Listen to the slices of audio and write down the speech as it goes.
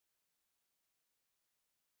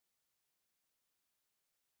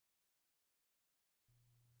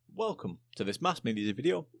Welcome to this mass media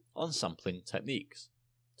video on sampling techniques.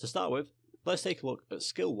 To start with, let's take a look at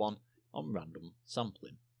skill 1 on random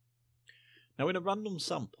sampling. Now in a random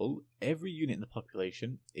sample, every unit in the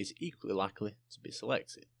population is equally likely to be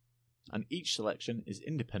selected, and each selection is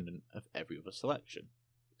independent of every other selection.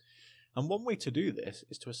 And one way to do this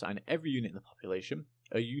is to assign every unit in the population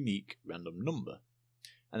a unique random number,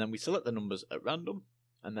 and then we select the numbers at random,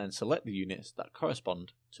 and then select the units that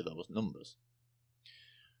correspond to those numbers.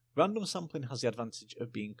 Random sampling has the advantage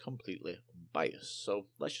of being completely unbiased, so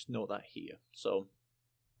let's just note that here. So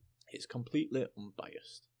it's completely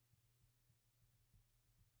unbiased.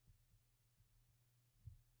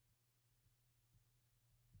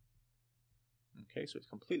 Okay, so it's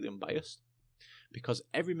completely unbiased because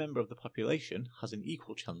every member of the population has an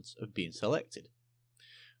equal chance of being selected.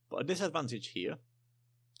 But a disadvantage here,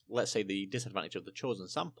 let's say the disadvantage of the chosen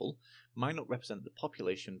sample, might not represent the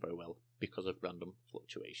population very well because of random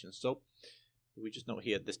fluctuations. So we just note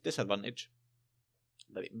here this disadvantage,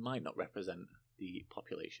 that it might not represent the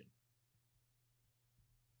population.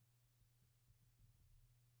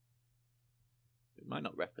 It might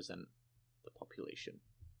not represent the population.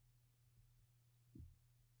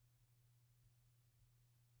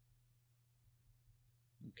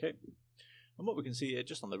 Okay, and what we can see here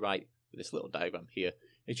just on the right with this little diagram here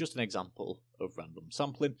is just an example of random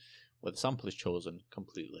sampling where the sample is chosen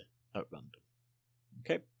completely at random.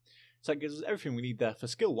 Okay, so that gives us everything we need there for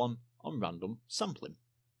skill 1 on random sampling.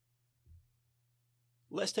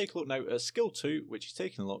 Let's take a look now at skill 2, which is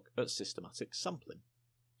taking a look at systematic sampling.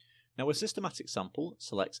 Now a systematic sample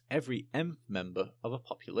selects every nth member of a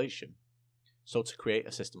population. So to create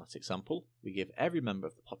a systematic sample, we give every member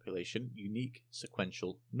of the population unique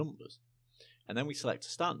sequential numbers. And then we select a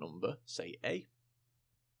start number, say A,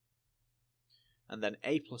 and then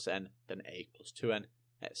A plus n, then A plus 2n,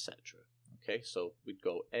 etc. Okay, so we'd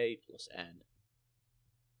go A plus n,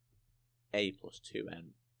 A plus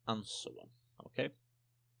 2n, and so on. Okay,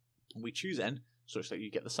 and we choose n such that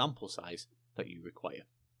you get the sample size that you require.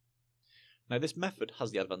 Now this method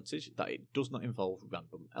has the advantage that it does not involve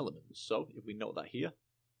random elements. So if we note that here,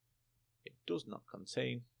 it does not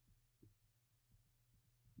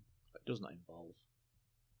involve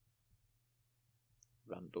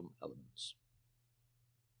random elements.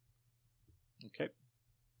 Okay.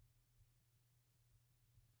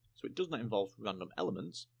 So it does not involve random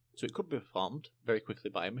elements, so it could be performed very quickly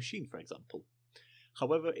by a machine, for example.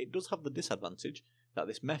 However, it does have the disadvantage that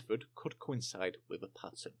this method could coincide with a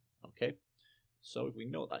pattern. Okay. So if we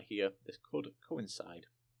note that here, this could coincide.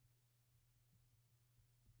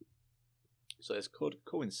 So this could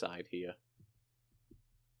coincide here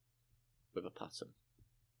with a pattern.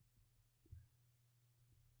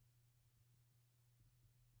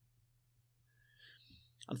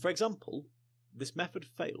 And for example, this method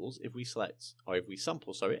fails if we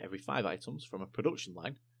sample every 5 items from a production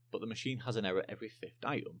line, but the machine has an error every 5th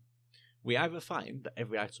item. We either find that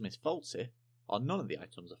every item is faulty or none of the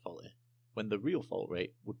items are faulty, when the real fault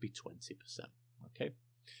rate would be 20%. Okay,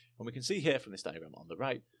 and we can see here from this diagram on the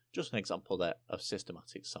right just an example there of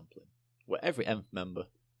systematic sampling, where every nth member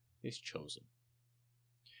is chosen.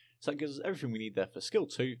 So that gives us everything we need there for skill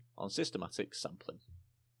 2 on systematic sampling.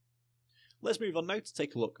 Let's move on now to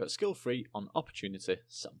take a look at skill 3 on opportunity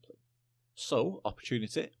sampling. So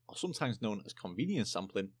opportunity, or sometimes known as convenience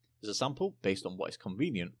sampling, is a sample based on what is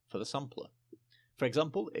convenient for the sampler. For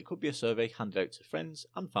example, it could be a survey handed out to friends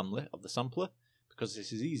and family of the sampler because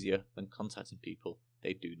this is easier than contacting people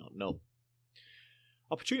they do not know.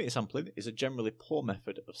 Opportunity sampling is a generally poor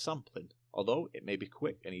method of sampling. Although it may be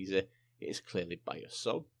quick and easy, it is clearly biased.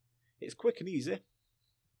 So it's quick and easy.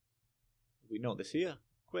 We note this here,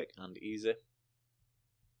 quick and easy.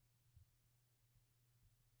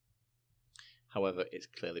 However, it's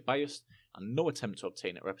clearly biased and no attempt to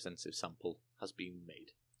obtain a representative sample has been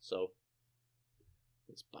made. So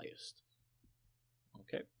it's biased.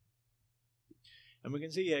 Okay. And we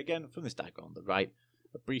can see here again from this diagram on the right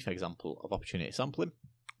a brief example of opportunity sampling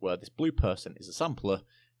where this blue person is a sampler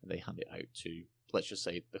and they hand it out to, let's just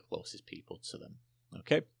say, the closest people to them.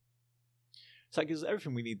 Okay. So that gives us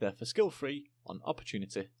everything we need there for skill 3 on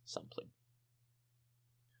opportunity sampling.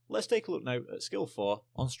 Let's take a look now at skill 4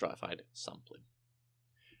 on stratified sampling.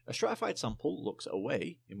 A stratified sample looks at a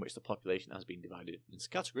way in which the population has been divided into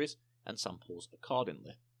categories and samples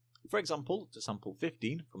accordingly. For example, to sample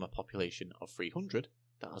 15 from a population of 300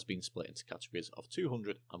 that has been split into categories of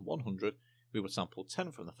 200 and 100, we would sample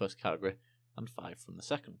 10 from the first category and 5 from the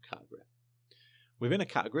second category. Within a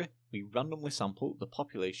category, we randomly sample the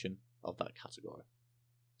population of that category.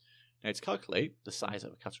 Now to calculate the size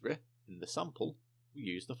of a category in the sample, we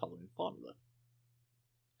use the following formula.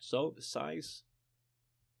 So the size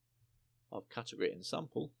of category in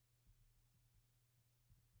sample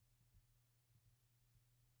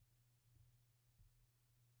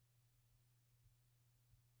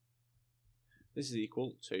this is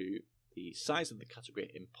equal to the size of the category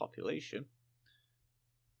in population,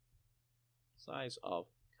 size of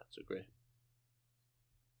category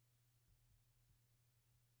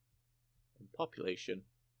in population.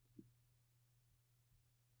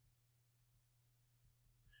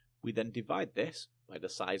 We then divide this by the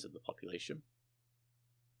size of the population.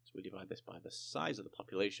 So we divide this by the size of the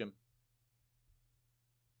population.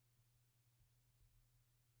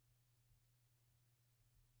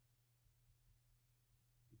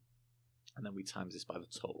 And then we times this by the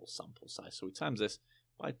total sample size. So we times this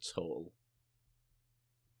by total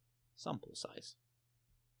sample size.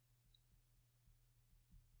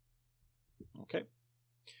 Okay.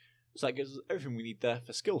 So that gives us everything we need there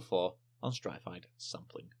for skill 4 on stratified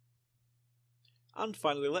sampling. And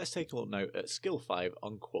finally, let's take a look now at skill 5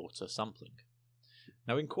 on quota sampling.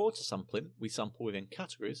 Now in quota sampling, we sample within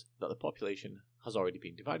categories that the population has already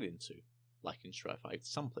been divided into, like in stratified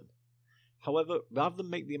sampling. However, rather than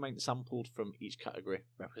make the amount sampled from each category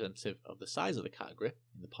representative of the size of the category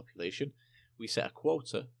in the population, we set a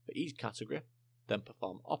quota for each category, then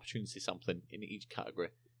perform opportunity sampling in each category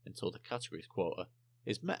until the category's quota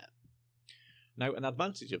is met. Now, an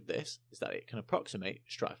advantage of this is that it can approximate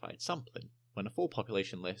stratified sampling when a full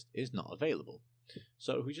population list is not available.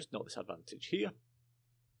 So if we just note this advantage here,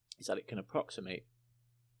 is that it can approximate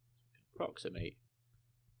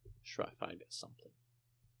stratified sampling.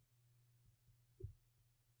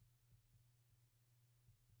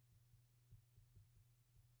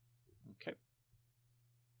 Okay.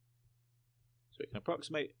 So it can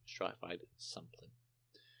approximate stratified sampling.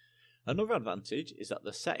 Another advantage is that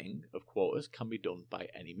the setting of quotas can be done by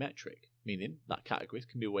any metric, meaning that categories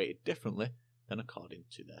can be weighted differently than according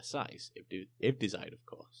to their size, if desired, of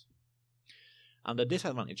course. And a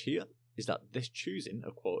disadvantage here is that this choosing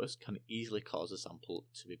of quotas can easily cause a sample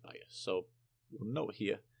to be biased. So we'll note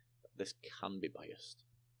here that this can be biased.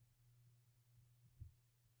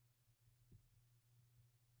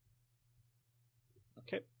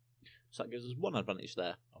 Okay, so that gives us one advantage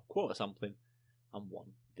there of quota sampling and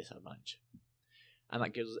one disadvantage. And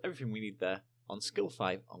that gives us everything we need there on skill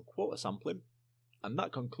 5 on quota sampling. And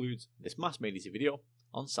that concludes this Maths Made Easy video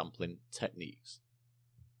on sampling techniques.